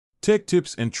Tech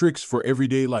tips and tricks for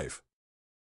everyday life.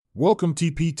 Welcome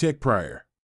TP Tech Prior.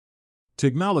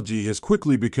 Technology has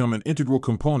quickly become an integral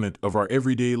component of our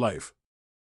everyday life.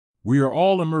 We are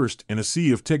all immersed in a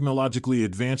sea of technologically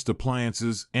advanced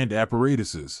appliances and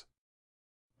apparatuses.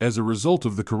 As a result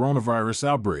of the coronavirus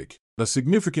outbreak, a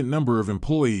significant number of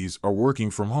employees are working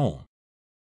from home.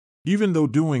 Even though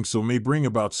doing so may bring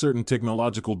about certain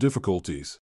technological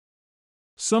difficulties,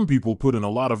 some people put in a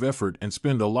lot of effort and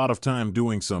spend a lot of time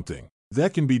doing something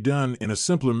that can be done in a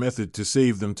simpler method to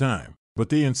save them time, but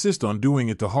they insist on doing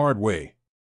it the hard way.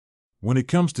 When it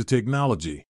comes to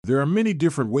technology, there are many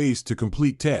different ways to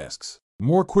complete tasks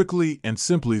more quickly and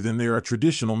simply than there are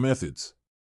traditional methods.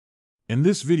 In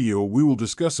this video, we will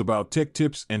discuss about tech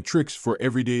tips and tricks for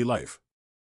everyday life.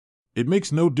 It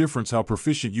makes no difference how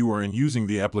proficient you are in using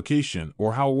the application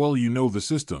or how well you know the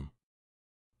system.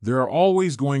 There are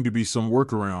always going to be some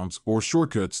workarounds or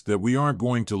shortcuts that we aren't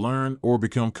going to learn or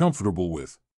become comfortable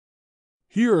with.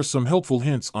 Here are some helpful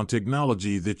hints on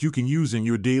technology that you can use in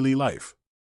your daily life.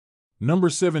 Number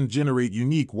 7. Generate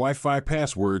unique Wi-Fi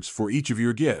passwords for each of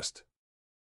your guests.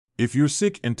 If you're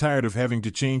sick and tired of having to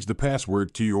change the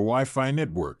password to your Wi-Fi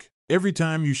network every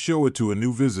time you show it to a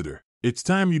new visitor, it's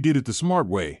time you did it the smart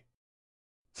way.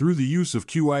 Through the use of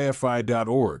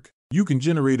QIFI.org, you can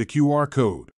generate a QR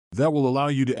code that will allow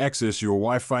you to access your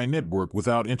Wi-Fi network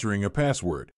without entering a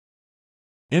password.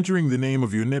 Entering the name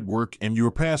of your network and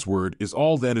your password is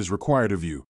all that is required of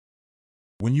you.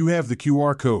 When you have the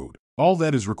QR code, all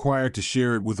that is required to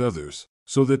share it with others,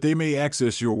 so that they may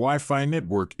access your Wi-Fi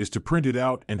network, is to print it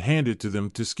out and hand it to them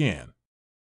to scan.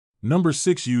 Number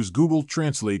 6. Use Google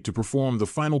Translate to perform the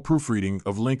final proofreading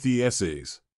of lengthy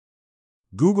essays.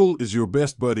 Google is your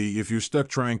best buddy if you're stuck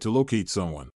trying to locate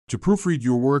someone to proofread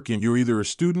your work and you're either a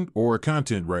student or a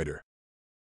content writer.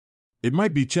 It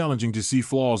might be challenging to see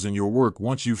flaws in your work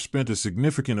once you've spent a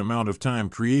significant amount of time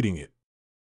creating it.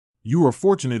 You are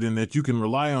fortunate in that you can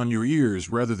rely on your ears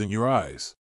rather than your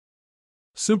eyes.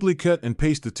 Simply cut and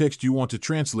paste the text you want to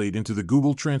translate into the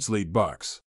Google Translate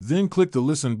box. Then click the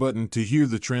Listen button to hear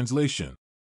the translation.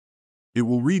 It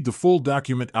will read the full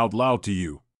document out loud to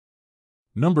you.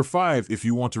 Number 5. If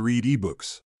you want to read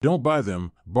ebooks, don't buy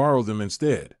them, borrow them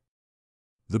instead.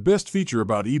 The best feature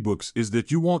about ebooks is that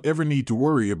you won't ever need to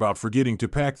worry about forgetting to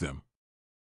pack them.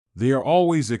 They are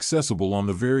always accessible on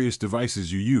the various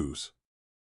devices you use.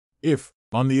 If,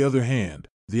 on the other hand,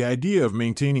 the idea of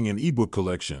maintaining an ebook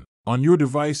collection on your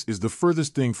device is the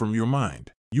furthest thing from your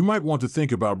mind, you might want to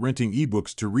think about renting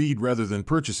ebooks to read rather than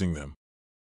purchasing them.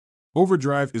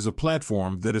 Overdrive is a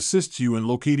platform that assists you in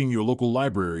locating your local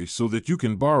library so that you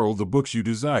can borrow the books you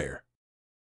desire.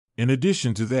 In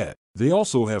addition to that, they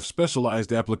also have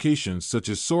specialized applications such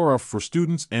as Sora for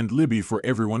students and Libby for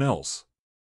everyone else.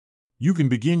 You can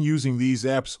begin using these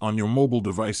apps on your mobile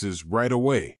devices right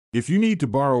away if you need to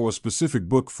borrow a specific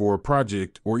book for a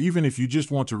project or even if you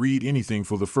just want to read anything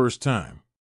for the first time.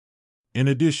 In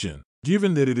addition,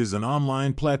 given that it is an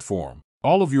online platform,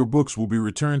 all of your books will be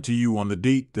returned to you on the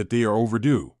date that they are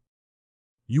overdue.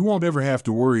 You won't ever have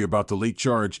to worry about the late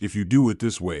charge if you do it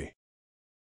this way.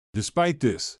 Despite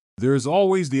this, there is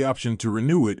always the option to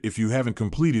renew it if you haven't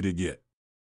completed it yet.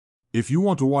 If you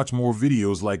want to watch more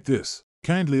videos like this,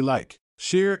 kindly like,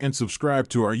 share, and subscribe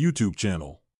to our YouTube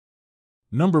channel.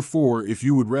 Number 4. If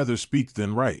you would rather speak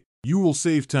than write, you will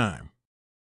save time.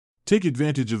 Take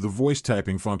advantage of the voice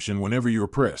typing function whenever you're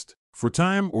pressed for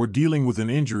time or dealing with an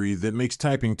injury that makes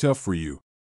typing tough for you.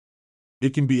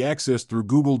 It can be accessed through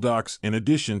Google Docs in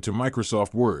addition to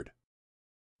Microsoft Word.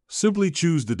 Simply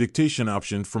choose the dictation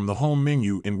option from the home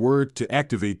menu in Word to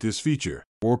activate this feature,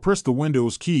 or press the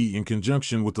Windows key in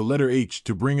conjunction with the letter H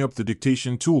to bring up the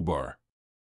dictation toolbar.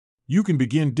 You can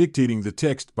begin dictating the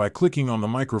text by clicking on the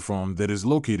microphone that is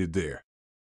located there.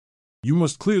 You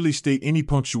must clearly state any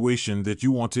punctuation that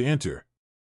you want to enter.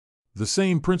 The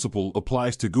same principle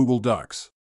applies to Google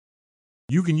Docs.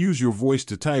 You can use your voice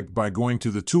to type by going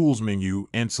to the Tools menu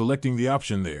and selecting the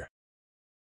option there.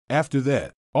 After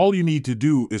that, all you need to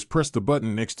do is press the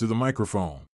button next to the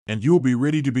microphone, and you'll be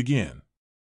ready to begin.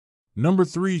 Number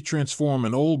 3. Transform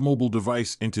an old mobile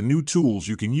device into new tools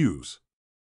you can use.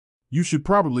 You should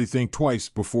probably think twice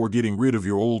before getting rid of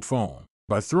your old phone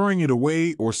by throwing it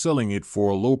away or selling it for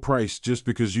a low price just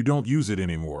because you don't use it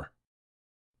anymore.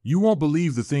 You won't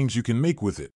believe the things you can make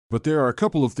with it, but there are a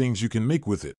couple of things you can make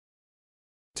with it.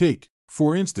 Take,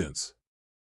 for instance,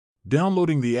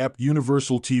 downloading the app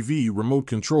Universal TV Remote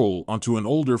Control onto an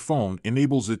older phone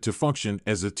enables it to function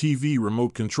as a TV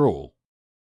remote control.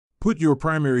 Put your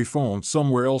primary phone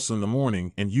somewhere else in the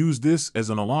morning and use this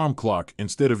as an alarm clock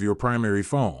instead of your primary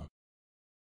phone.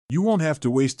 You won't have to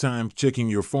waste time checking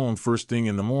your phone first thing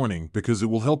in the morning because it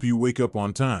will help you wake up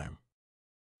on time.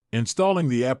 Installing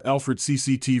the app Alfred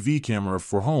CCTV Camera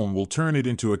for Home will turn it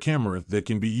into a camera that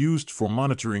can be used for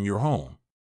monitoring your home.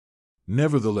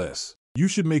 Nevertheless, you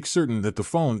should make certain that the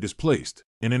phone is placed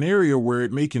in an area where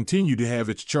it may continue to have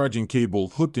its charging cable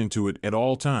hooked into it at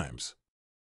all times.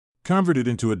 Convert it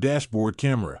into a dashboard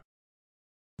camera.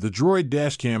 The Droid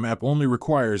Dashcam app only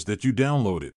requires that you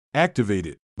download it, activate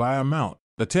it, buy a mount,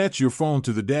 attach your phone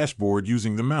to the dashboard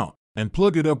using the mount, and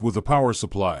plug it up with a power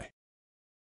supply.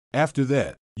 After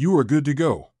that, you are good to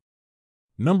go.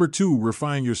 Number 2,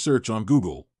 refine your search on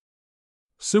Google.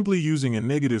 Simply using a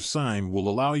negative sign will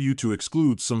allow you to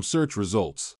exclude some search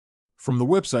results from the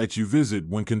websites you visit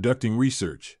when conducting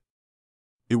research.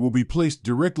 It will be placed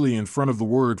directly in front of the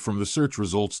word from the search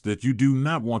results that you do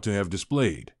not want to have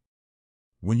displayed.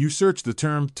 When you search the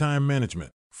term time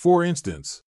management, for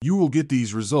instance, you will get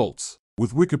these results,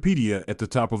 with Wikipedia at the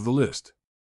top of the list.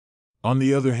 On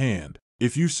the other hand,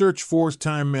 if you search for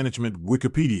time management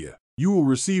Wikipedia, you will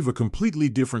receive a completely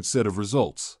different set of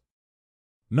results.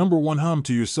 Number 1, hum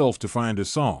to yourself to find a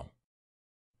song.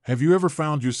 Have you ever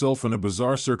found yourself in a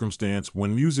bizarre circumstance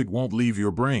when music won't leave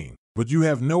your brain, but you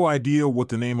have no idea what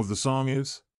the name of the song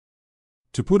is?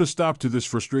 To put a stop to this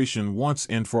frustration once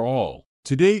and for all,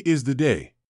 today is the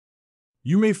day.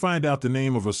 You may find out the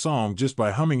name of a song just by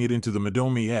humming it into the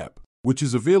Madomi app, which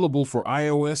is available for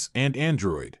iOS and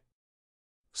Android.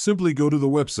 Simply go to the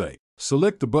website,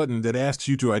 select the button that asks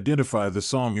you to identify the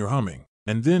song you're humming,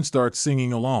 and then start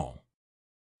singing along.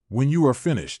 When you are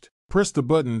finished, press the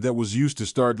button that was used to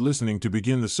start listening to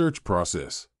begin the search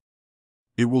process.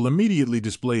 It will immediately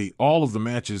display all of the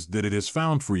matches that it has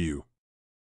found for you.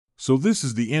 So this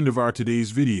is the end of our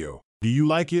today's video. Do you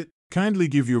like it? Kindly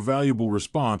give your valuable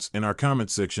response in our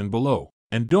comment section below.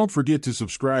 And don't forget to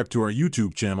subscribe to our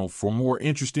YouTube channel for more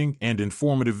interesting and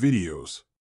informative videos.